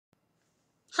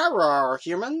Hello,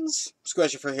 humans.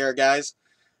 Squishifer here, guys.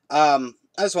 I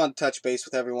just want to touch base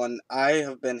with everyone. I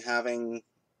have been having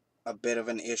a bit of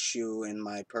an issue in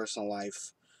my personal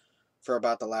life for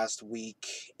about the last week,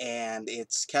 and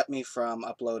it's kept me from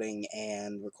uploading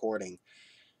and recording.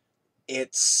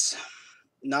 It's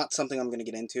not something I'm going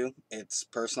to get into. It's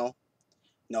personal.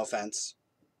 No offense.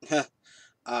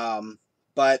 um,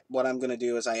 but what I'm going to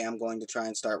do is I am going to try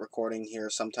and start recording here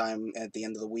sometime at the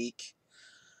end of the week.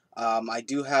 I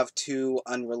do have 2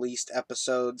 unreleased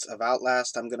episodes of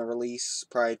Outlast I'm going to release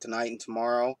probably tonight and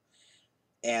tomorrow.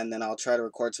 And then I'll try to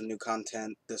record some new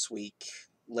content this week,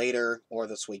 later, or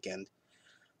this weekend.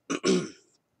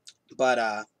 But,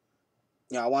 I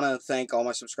want to thank all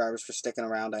my subscribers for sticking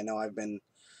around. I know I've been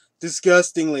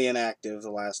disgustingly inactive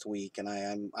the last week,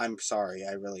 and I'm sorry.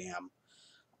 I really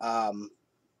am.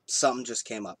 Something just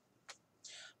came up.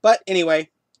 But anyway,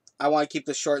 I want to keep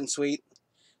this short and sweet.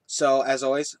 So, as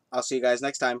always, I'll see you guys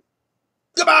next time.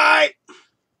 Goodbye!